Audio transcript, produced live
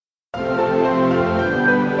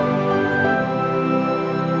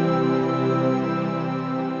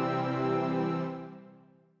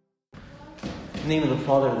name of the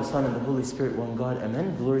Father, the Son, and the Holy Spirit, one God.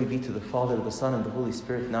 Amen. Glory be to the Father, the Son, and the Holy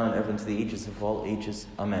Spirit, now and ever, and to the ages of all ages.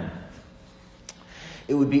 Amen.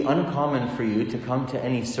 It would be uncommon for you to come to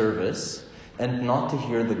any service and not to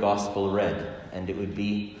hear the gospel read. And it would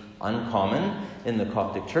be uncommon in the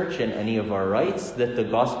Coptic Church and any of our rites that the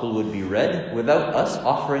gospel would be read without us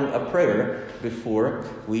offering a prayer before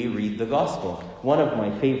we read the gospel. One of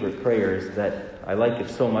my favorite prayers that I like it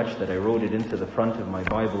so much that I wrote it into the front of my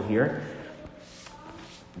Bible here,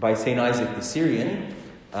 by St. Isaac the Syrian,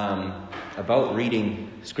 about reading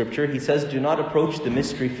Scripture. He says, "Do not approach the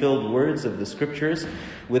mystery-filled words of the Scriptures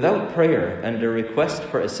without prayer and a request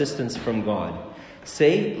for assistance from God.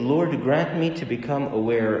 Say, Lord, grant me to become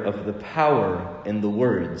aware of the power in the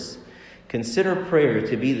words. Consider prayer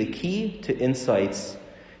to be the key to insights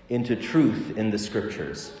into truth in the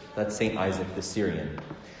Scriptures." That's St. Isaac the Syrian.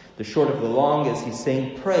 The short of the long is he's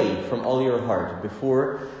saying, pray from all your heart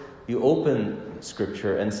before you open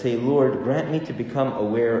Scripture and say, Lord, grant me to become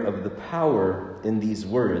aware of the power in these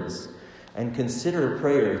words, and consider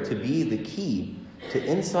prayer to be the key to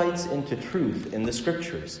insights into truth in the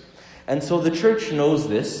Scriptures. And so the church knows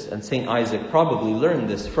this, and St. Isaac probably learned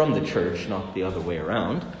this from the church, not the other way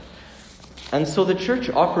around. And so the church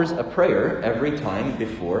offers a prayer every time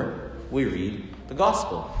before we read the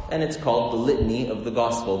gospel. And it's called the Litany of the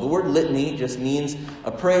Gospel. The word litany just means a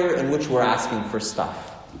prayer in which we're asking for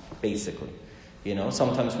stuff, basically. You know,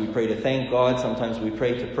 sometimes we pray to thank God, sometimes we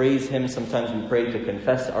pray to praise Him, sometimes we pray to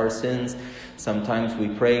confess our sins, sometimes we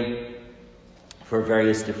pray for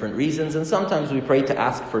various different reasons, and sometimes we pray to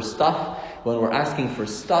ask for stuff. When we're asking for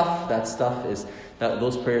stuff,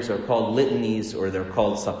 those prayers are called litanies, or they're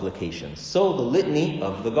called supplications. So the Litany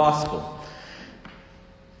of the Gospel.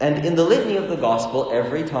 And in the Litany of the Gospel,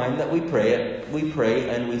 every time that we pray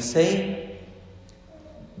and we say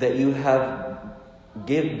that you have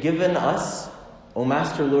given us, O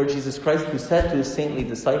Master Lord Jesus Christ, who said to His saintly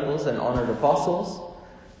disciples and honored apostles,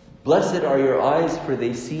 blessed are your eyes, for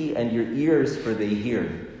they see, and your ears, for they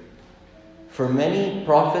hear. For many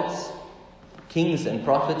prophets, kings and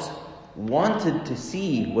prophets, wanted to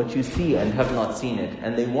see what you see and have not seen it.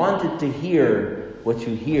 And they wanted to hear what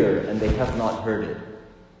you hear and they have not heard it.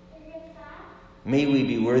 May we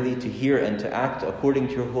be worthy to hear and to act according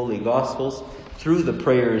to your holy Gospels through the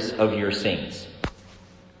prayers of your saints.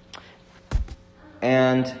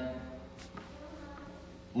 And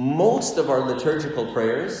most of our liturgical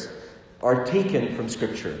prayers are taken from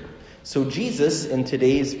Scripture. So Jesus, in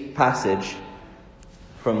today's passage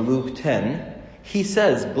from Luke 10, he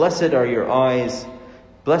says, blessed are your eyes,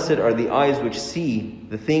 blessed are the eyes which see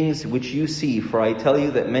the things which you see, for I tell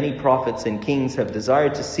you that many prophets and kings have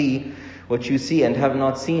desired to see what you see and have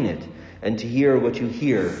not seen it, and to hear what you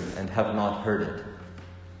hear and have not heard it.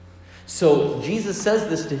 So Jesus says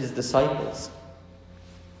this to His disciples.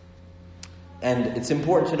 And it's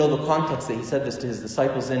important to know the context that He said this to His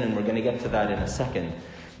disciples in, and we're going to get to that in a second.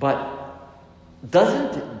 But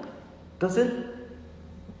doesn't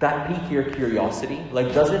that pique your curiosity?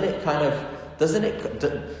 Like, doesn't it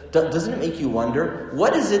make you wonder,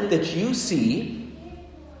 what is it that you see?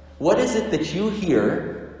 What is it that you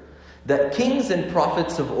hear that kings and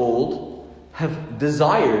prophets of old have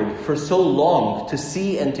desired for so long to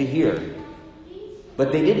see and to hear?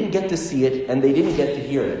 But they didn't get to see it and they didn't get to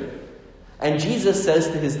hear it. And Jesus says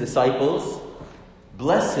to His disciples,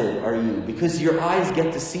 blessed are you, because your eyes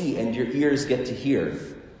get to see and your ears get to hear.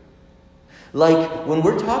 Like, when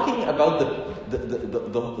we're talking about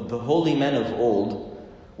the holy men of old,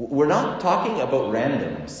 we're not talking about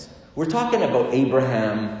randoms. We're talking about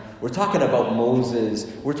Abraham. We're talking about Moses.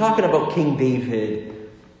 We're talking about King David.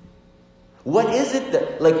 What is it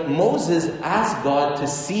that, like, Moses asked God to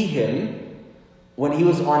see him when he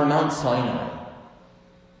was on Mount Sinai?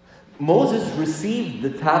 Moses received the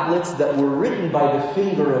tablets that were written by the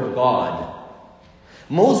finger of God.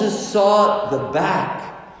 Moses saw the back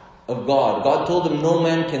of God. God told him, no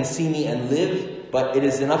man can see me and live, but it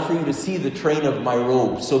is enough for you to see the train of my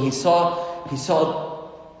robe. So he saw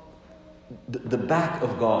the back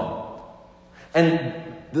of God. And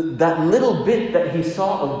that little bit that he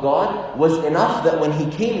saw of God was enough that when he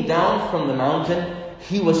came down from the mountain,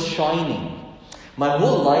 he was shining. My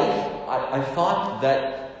whole life, I thought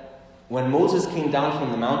that when Moses came down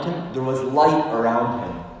from the mountain, there was light around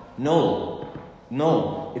him. No.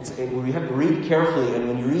 We have to read carefully, and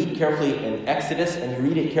when you read carefully in Exodus and you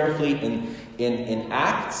read it carefully in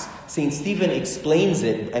Acts, St. Stephen explains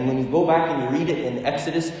it, and when you go back and you read it in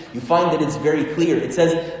Exodus, you find that it's very clear. It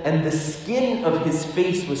says, and the skin of his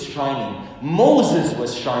face was shining. Moses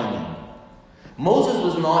was shining. Moses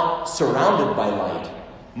was not surrounded by light.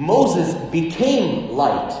 Moses became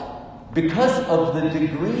light. because of the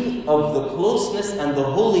degree of the closeness and the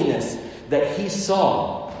holiness that he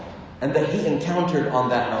saw and that he encountered on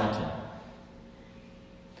that mountain.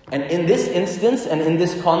 And in this instance and in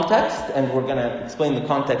this context, and we're going to explain the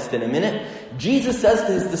context in a minute, Jesus says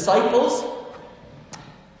to his disciples,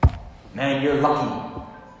 man, you're lucky.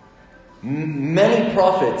 Many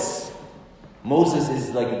prophets, Moses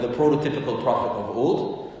is like the prototypical prophet of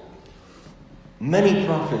old. Many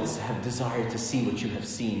prophets have desired to see what you have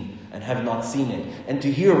seen and have not seen it, and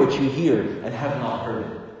to hear what you hear and have not heard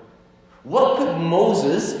it. What could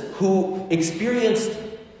Moses, who experienced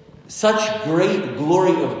such great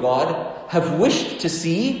glory of God, have wished to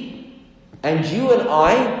see? And you and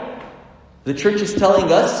I, the church is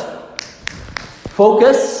telling us,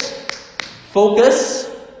 focus,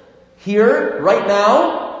 here, right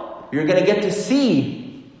now, you're going to get to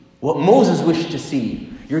see what Moses wished to see.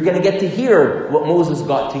 You're going to get to hear what Moses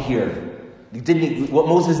got to hear. What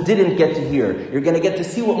Moses didn't get to hear. You're going to get to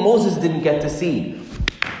see what Moses didn't get to see.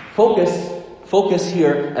 Focus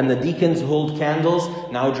here, and the deacons hold candles.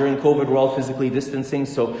 Now during COVID, we're all physically distancing,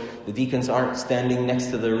 so the deacons aren't standing next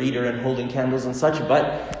to the reader and holding candles and such,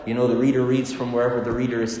 but, the reader reads from wherever the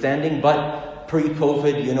reader is standing. But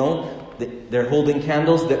pre-COVID, they're holding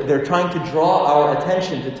candles. They're trying to draw our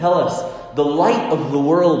attention to tell us the light of the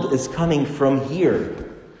world is coming from here,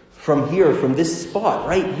 from this spot,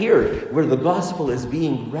 right here, where the gospel is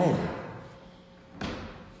being read.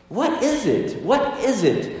 What is it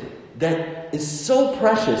that is so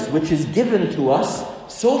precious, which is given to us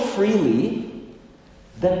so freely,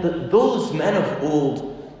 that those men of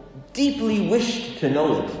old deeply wished to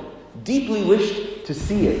know it, deeply wished to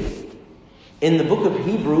see it? In the book of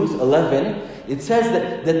Hebrews 11, it says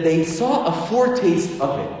that they saw a foretaste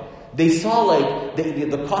of it. They saw like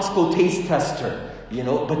the Costco taste tester,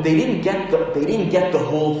 but they didn't get the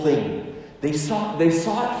whole thing. They saw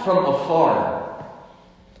it from afar.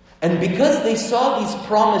 And because they saw this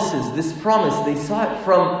promise, they saw it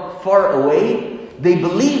from far away, they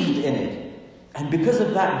believed in it. And because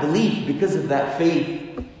of that belief, because of that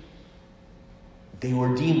faith, they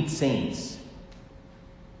were deemed saints.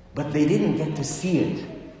 But they didn't get to see it.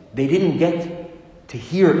 They didn't get to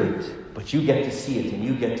hear it. But you get to see it and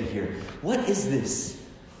you get to hear it. What is this?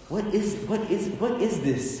 What is this?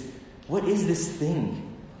 What is this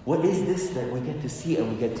thing? What is this that we get to see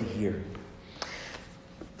and we get to hear?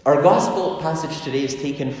 Our gospel passage today is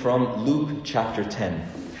taken from Luke chapter 10.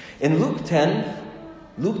 In Luke 10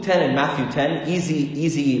 and Matthew 10,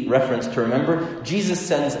 easy reference to remember, Jesus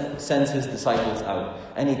sends his disciples out.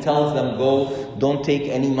 And he tells them, go, don't take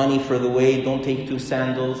any money for the way, don't take 2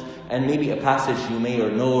 sandals, and maybe a passage you may or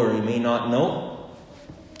know or you may not know.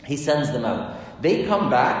 He sends them out. They come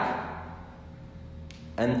back,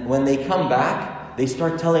 and when they come back, they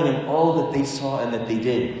start telling him all that they saw and that they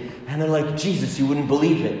did. And they're like, Jesus, you wouldn't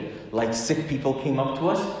believe it. Like sick people came up to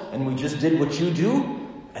us, and we just did what you do,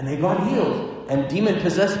 and they got healed. And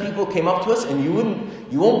demon-possessed people came up to us, and you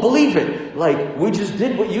won't believe it. Like, we just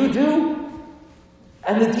did what you do,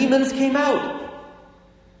 and the demons came out.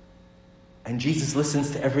 And Jesus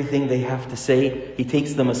listens to everything they have to say. He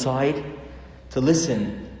takes them aside to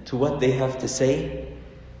listen to what they have to say.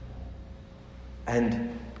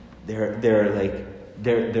 And they're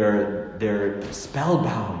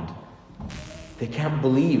spellbound. They can't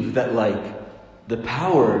believe that the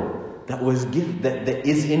power that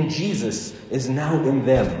is in Jesus is now in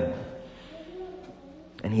them.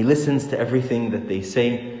 And he listens to everything that they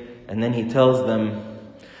say, and then he tells them,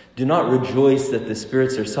 do not rejoice that the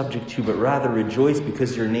spirits are subject to you, but rather rejoice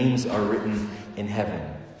because your names are written in heaven.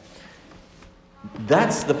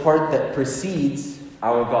 That's the part that precedes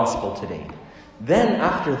our gospel today. Then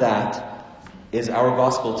after that is our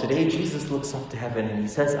gospel today. Jesus looks up to heaven and he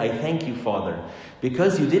says, I thank you, Father,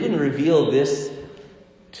 because you didn't reveal this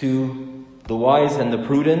to the wise and the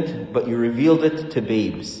prudent, but you revealed it to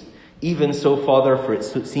babes. Even so, Father, for it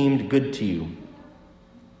seemed good to you.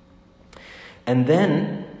 And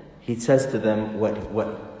then he says to them what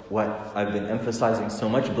I've been emphasizing so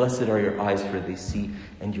much. Blessed are your eyes, for they see,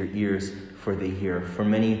 and your ears, for they hear. For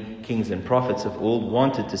many kings and prophets of old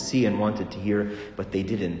wanted to see and wanted to hear, but they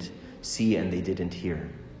didn't see and they didn't hear.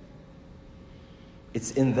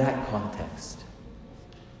 It's in that context.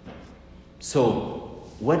 So,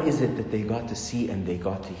 what is it that they got to see and they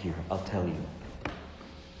got to hear? I'll tell you.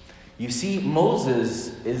 You see,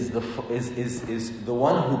 Moses is the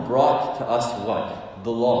one who brought to us what?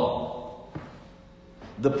 The law.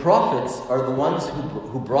 The prophets are the ones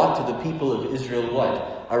who brought to the people of Israel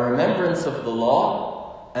what? A remembrance of the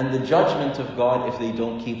law and the judgment of God if they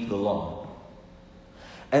don't keep the law.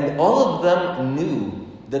 And all of them knew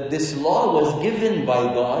that this law was given by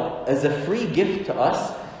God as a free gift to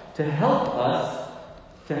us to help us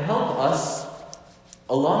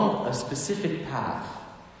along a specific path.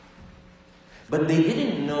 But they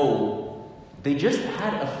didn't know, they just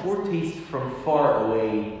had a foretaste from far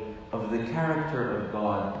away of the character of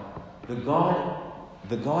God. The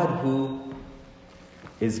God who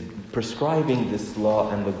is prescribing this law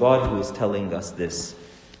and the God who is telling us this.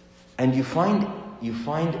 And you find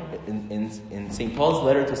in St. Paul's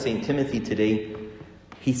letter to St. Timothy today,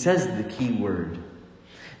 he says the key word.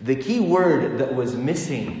 The key word that was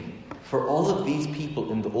missing for all of these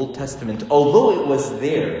people in the Old Testament, although it was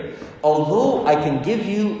there, although I can give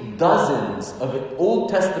you dozens of Old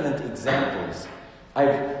Testament examples.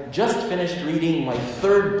 I've just finished reading my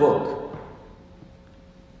third book,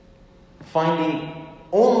 finding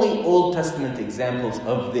only Old Testament examples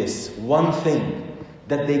of this one thing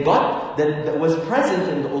that they got, that was present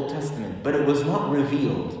in the Old Testament, but it was not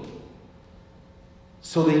revealed.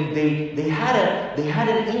 So they had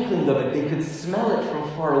an inkling of it. They could smell it from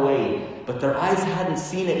far away, but their eyes hadn't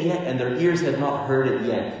seen it yet, and their ears had not heard it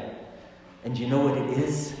yet. And you know what it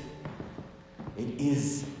is? It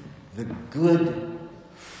is the good,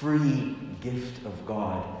 free gift of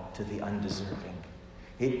God to the undeserving.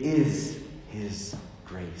 It is His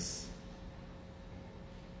grace.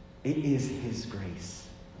 It is His grace.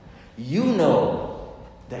 You know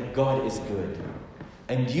that God is good.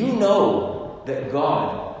 And you know that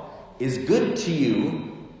God is good to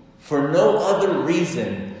you for no other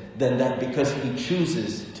reason than that because He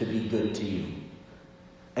chooses to be good to you.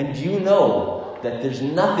 And you know that there's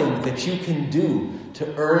nothing that you can do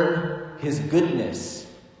to earn His goodness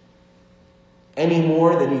any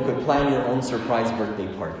more than you could plan your own surprise birthday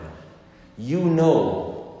party. You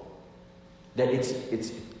know that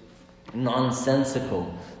it's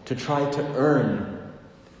nonsensical to try to earn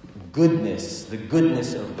goodness, the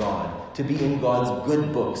goodness of God. To be in God's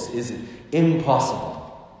good books is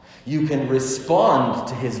impossible. You can respond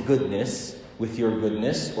to His goodness with your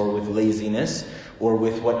goodness or with laziness or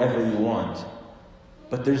with whatever you want.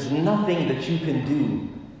 But there's nothing that you can do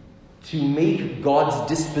to make God's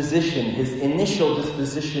disposition, His initial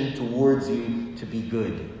disposition towards you, to be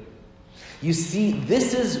good. You see,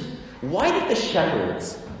 this is why did the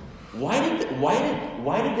shepherds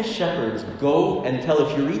go and tell?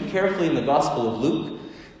 If you read carefully in the Gospel of Luke,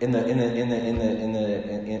 in the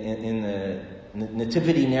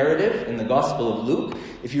nativity narrative in the Gospel of Luke,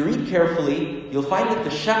 if you read carefully, you'll find that the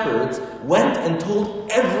shepherds went and told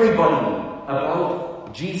everybody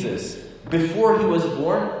about Jesus before He was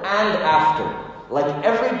born and after. Like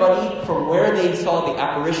everybody from where they saw the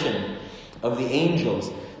apparition of the angels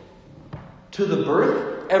to the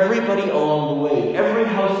birth, everybody along the way, every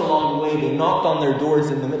house along the way, they knocked on their doors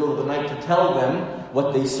in the middle of the night to tell them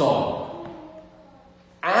what they saw.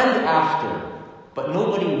 And after. But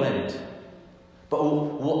nobody went. But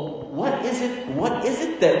what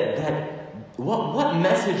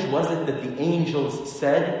message was it that the angels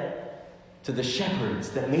said to the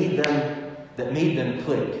shepherds that made them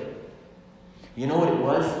click? You know what it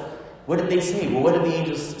was? What did they say? Well, what did the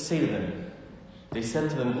angels say to them? They said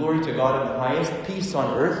to them, "Glory to God in the highest, peace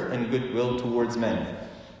on earth, and goodwill towards men."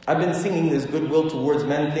 I've been singing this goodwill towards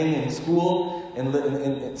men thing in school and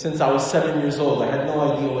since I was 7 years old. I had no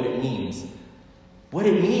idea what it means. What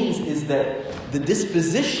it means is that the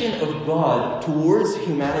disposition of God towards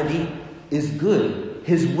humanity is good.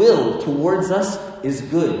 His will towards us is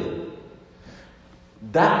good.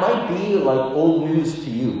 That might be like old news to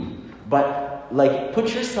you, but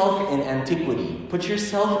put yourself in antiquity. Put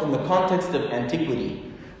yourself in the context of antiquity,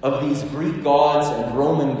 of these Greek gods and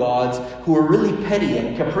Roman gods who were really petty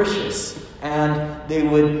and capricious. And they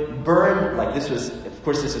would burn, this is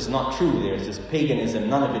not true. There's this paganism,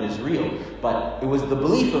 none of it is real. But it was the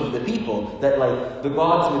belief of the people that the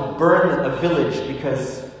gods would burn a village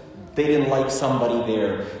because they didn't like somebody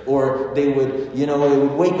there. Or they would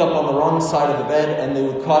wake up on the wrong side of the bed and they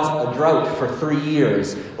would cause a drought for 3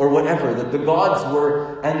 years. Or whatever. That the gods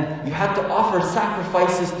were, and you had to offer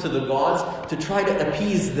sacrifices to the gods to try to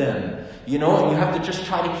appease them. And you have to just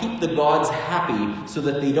try to keep the gods happy so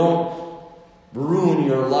that they don't ruin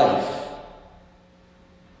your life.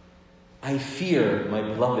 I fear, my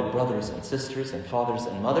beloved brothers and sisters and fathers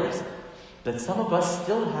and mothers, that some of us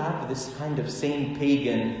still have this kind of same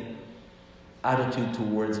pagan attitude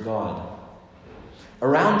towards God.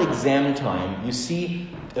 Around exam time, you see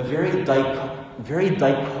a very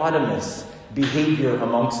dichotomous behavior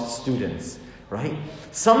amongst students, right?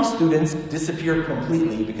 Some students disappear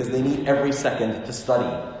completely because they need every second to study.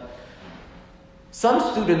 Some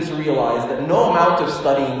students realize that no amount of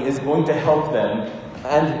studying is going to help them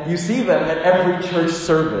And you see them at every church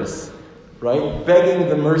service, right? Begging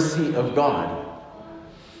the mercy of God.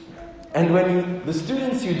 And when the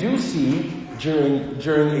students you do see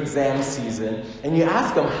during exam season, and you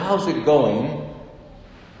ask them, how's it going?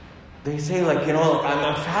 They say,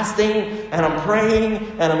 I'm fasting, and I'm praying,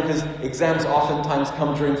 because exams oftentimes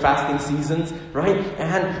come during fasting seasons, right?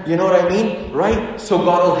 And you know what I mean? Right? So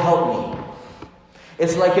God will help me.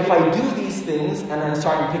 It's like if I do these things, and I'm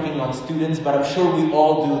starting picking on students, but I'm sure we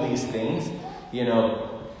all do these things,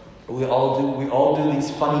 we all do these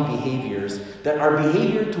funny behaviors, that our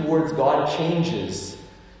behavior towards God changes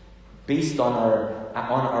based on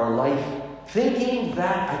our life, thinking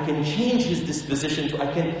that I can change His disposition,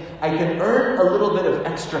 I can earn a little bit of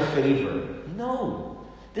extra favor. No,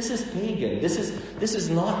 this is pagan. This is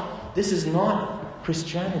not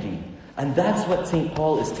Christianity. And that's what St.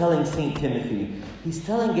 Paul is telling St. Timothy. He's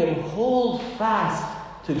telling him, hold fast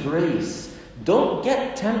to grace. Don't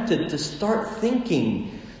get tempted to start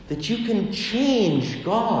thinking that you can change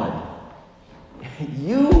God.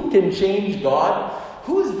 You can change God.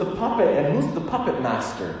 Who's the puppet and who's the puppet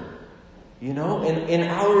master? In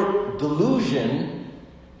our delusion,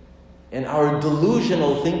 in our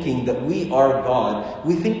delusional thinking that we are God,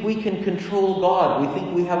 we think we can control God. We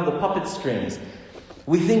think we have the puppet strings.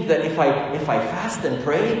 We think that if I fast and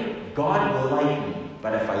pray, God will like me.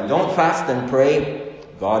 But if I don't fast and pray,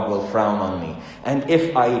 God will frown on me. And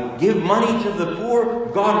if I give money to the poor,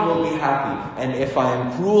 God will be happy. And if I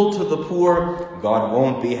am cruel to the poor, God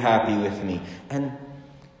won't be happy with me. And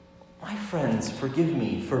my friends, forgive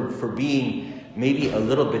me for being maybe a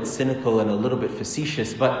little bit cynical and a little bit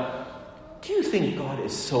facetious, but do you think God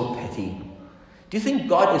is so petty? Do you think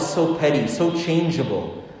God is so petty, so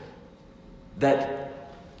changeable, that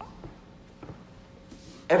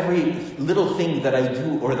every little thing that I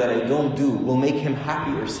do or that I don't do will make Him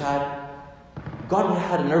happy or sad? God would have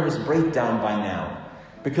had a nervous breakdown by now.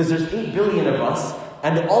 Because there's 8 billion of us,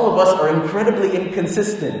 and all of us are incredibly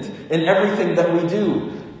inconsistent in everything that we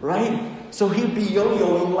do, right? So He'd be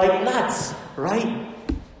yo-yoing like nuts, right?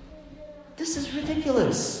 This is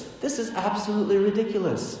ridiculous. This is absolutely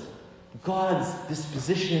ridiculous. God's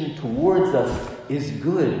disposition towards us is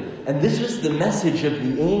good. And this was the message of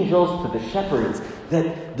the angels to the shepherds,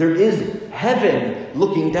 that there is heaven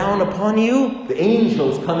looking down upon you. The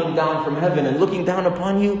angels coming down from heaven and looking down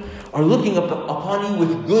upon you are looking upon you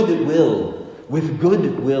with goodwill. With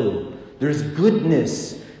goodwill. There's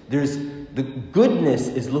goodness. The goodness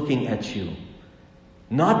is looking at you.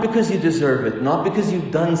 Not because you deserve it, not because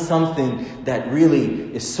you've done something that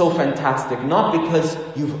really is so fantastic, not because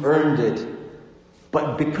you've earned it,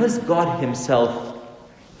 but because God Himself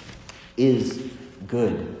is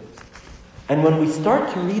good. And when we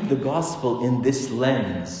start to read the gospel in this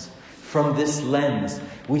lens, from this lens,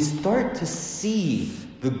 we start to see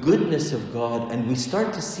the goodness of God, and we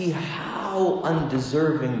start to see how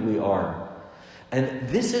undeserving we are. And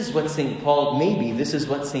this is what St. Paul means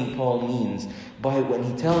by when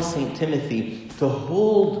he tells St. Timothy to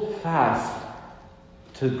hold fast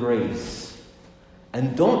to grace.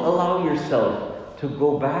 And don't allow yourself to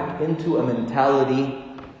go back into a mentality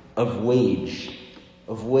of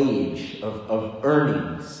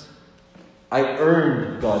earnings. I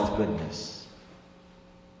earned God's goodness.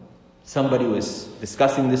 Somebody was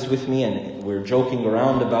discussing this with me, and we're joking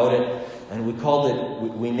around about it. And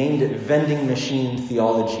we named it vending machine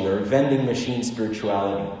theology, or vending machine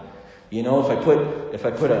spirituality. If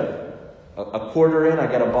I put a quarter in, I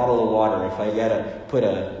get a bottle of water. If I put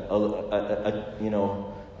a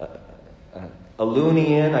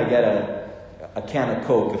loonie in, I get a can of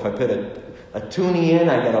Coke. If I put a toonie in,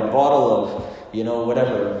 I get a bottle of,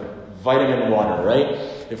 whatever, vitamin water, right?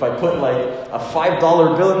 If I put like a $5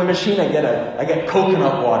 bill in the machine, I get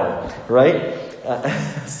coconut water, right?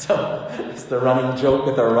 So it's the running joke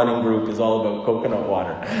with our running group is all about coconut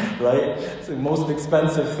water, right? It's the most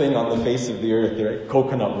expensive thing on the face of the earth, right?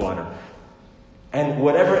 Coconut water. And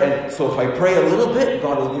so if I pray a little bit,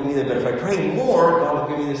 God will give me that. But if I pray more, God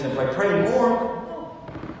will give me this. And if I pray more, no.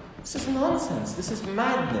 This is nonsense. This is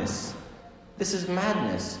madness. This is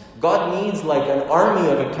madness. God needs like an army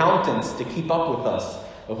of accountants to keep up with us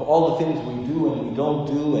of all the things we do and we don't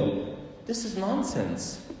do. And this is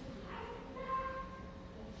nonsense.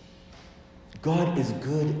 God is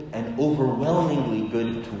good and overwhelmingly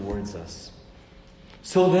good towards us.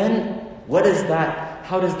 So then, what is that?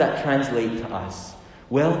 How does that translate to us?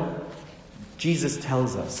 Well, Jesus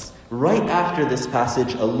tells us. Right after this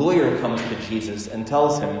passage, a lawyer comes to Jesus and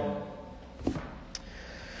tells him,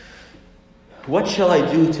 "What shall I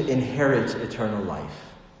do to inherit eternal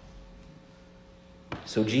life?"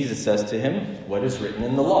 So Jesus says to him, "What is written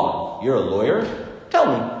in the law?" You're a lawyer? Tell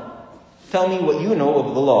Tell me what you know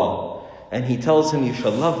of the law. And he tells him, you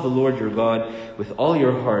shall love the Lord your God with all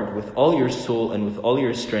your heart, with all your soul, and with all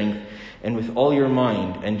your strength, and with all your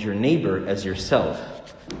mind, and your neighbor as yourself.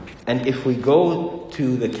 And if we go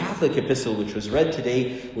to the Catholic epistle, which was read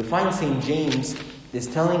today, we find St. James is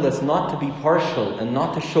telling us not to be partial and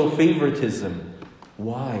not to show favoritism.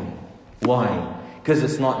 Why? Because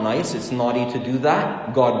it's not nice, it's naughty to do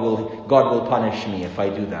that. God will punish me if I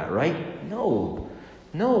do that, right? No.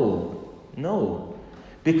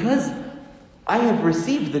 Because I have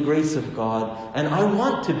received the grace of God, and I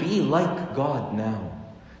want to be like God now.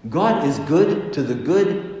 God is good to the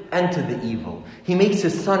good and to the evil. He makes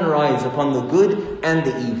his sun rise upon the good and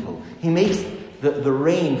the evil. He makes the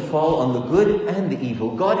rain fall on the good and the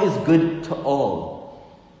evil. God is good to all.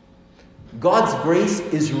 God's grace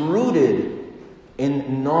is rooted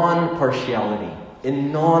in non-partiality,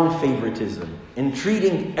 in non-favoritism, in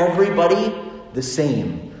treating everybody the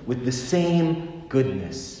same, with the same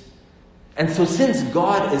goodness. And so since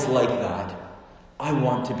God is like that, I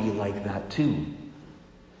want to be like that too.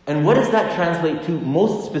 And what does that translate to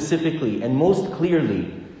most specifically and most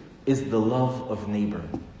clearly is the love of neighbor.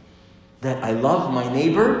 That I love my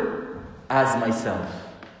neighbor as myself.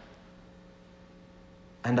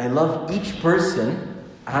 And I love each person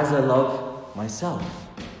as I love myself.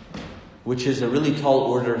 Which is a really tall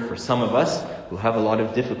order for some of us who have a lot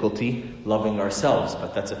of difficulty loving ourselves.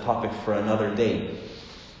 But that's a topic for another day.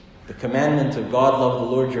 The commandment of God, love the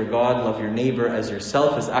Lord your God, love your neighbor as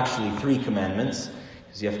yourself, is actually 3 commandments.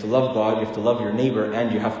 Because you have to love God, you have to love your neighbor,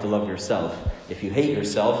 and you have to love yourself. If you hate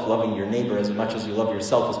yourself, loving your neighbor as much as you love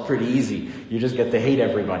yourself is pretty easy. You just get to hate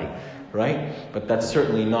everybody, right? But that's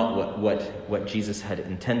certainly not what Jesus had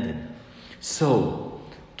intended. So,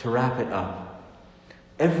 to wrap it up,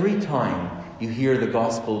 every time you hear the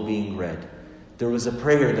gospel being read, there was a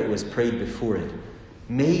prayer that was prayed before it.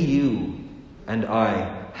 May you and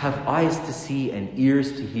I have eyes to see and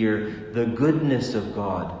ears to hear the goodness of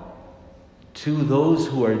God to those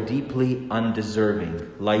who are deeply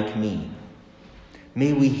undeserving, like me.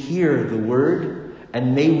 May we hear the word,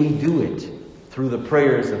 and may we do it through the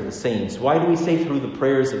prayers of the saints. Why do we say through the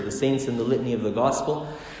prayers of the saints in the litany of the gospel?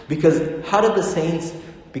 Because how did the saints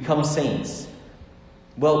become saints?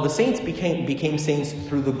 Well, the saints became saints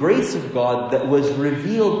through the grace of God that was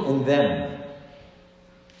revealed in them.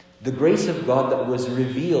 The grace of God that was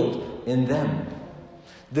revealed in them.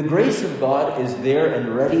 The grace of God is there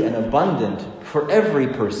and ready and abundant for every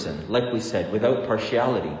person, like we said, without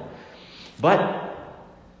partiality. But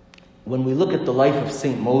when we look at the life of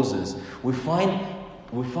St. Moses, we find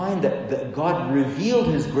that God revealed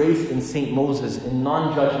his grace in St. Moses in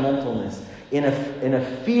non-judgmentalness, in a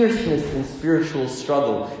fierceness in spiritual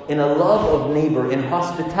struggle, in a love of neighbor, in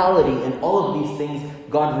hospitality, in all of these things.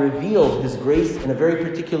 God revealed his grace in a very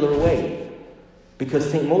particular way.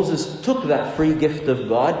 Because St. Moses took that free gift of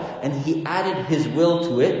God and he added his will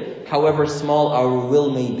to it, however small our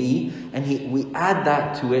will may be, and we add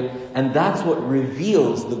that to it, and that's what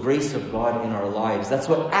reveals the grace of God in our lives. That's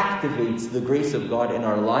what activates the grace of God in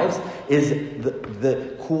our lives, is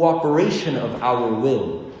the cooperation of our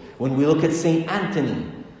will. When we look at St. Anthony,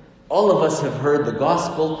 all of us have heard the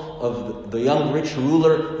gospel of the young rich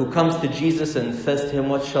ruler who comes to Jesus and says to him,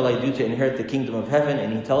 what shall I do to inherit the kingdom of heaven?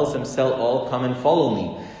 And he tells him, sell all, come and follow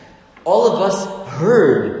me. All of us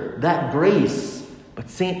heard that grace, but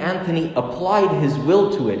St. Anthony applied his will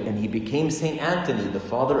to it and he became St. Anthony, the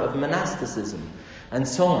father of monasticism, and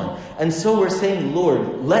so on. And so we're saying,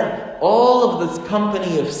 Lord, let all of this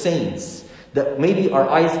company of saints, that maybe our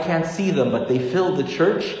eyes can't see them, but they fill the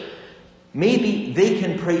church, maybe they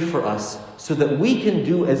can pray for us so that we can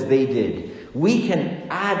do as they did. We can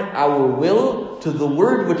add our will to the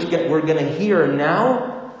word which we're going to hear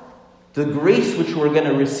now, the grace which we're going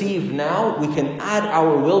to receive now. We can add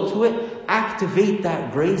our will to it, activate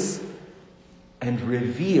that grace, and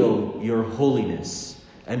reveal your holiness.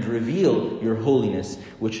 And reveal your holiness,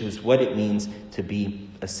 which is what it means to be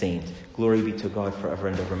a saint. Glory be to God forever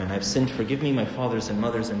and ever. Amen. I've sinned. Forgive me, my fathers and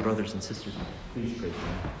mothers and brothers and sisters. Please pray for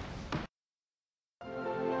me.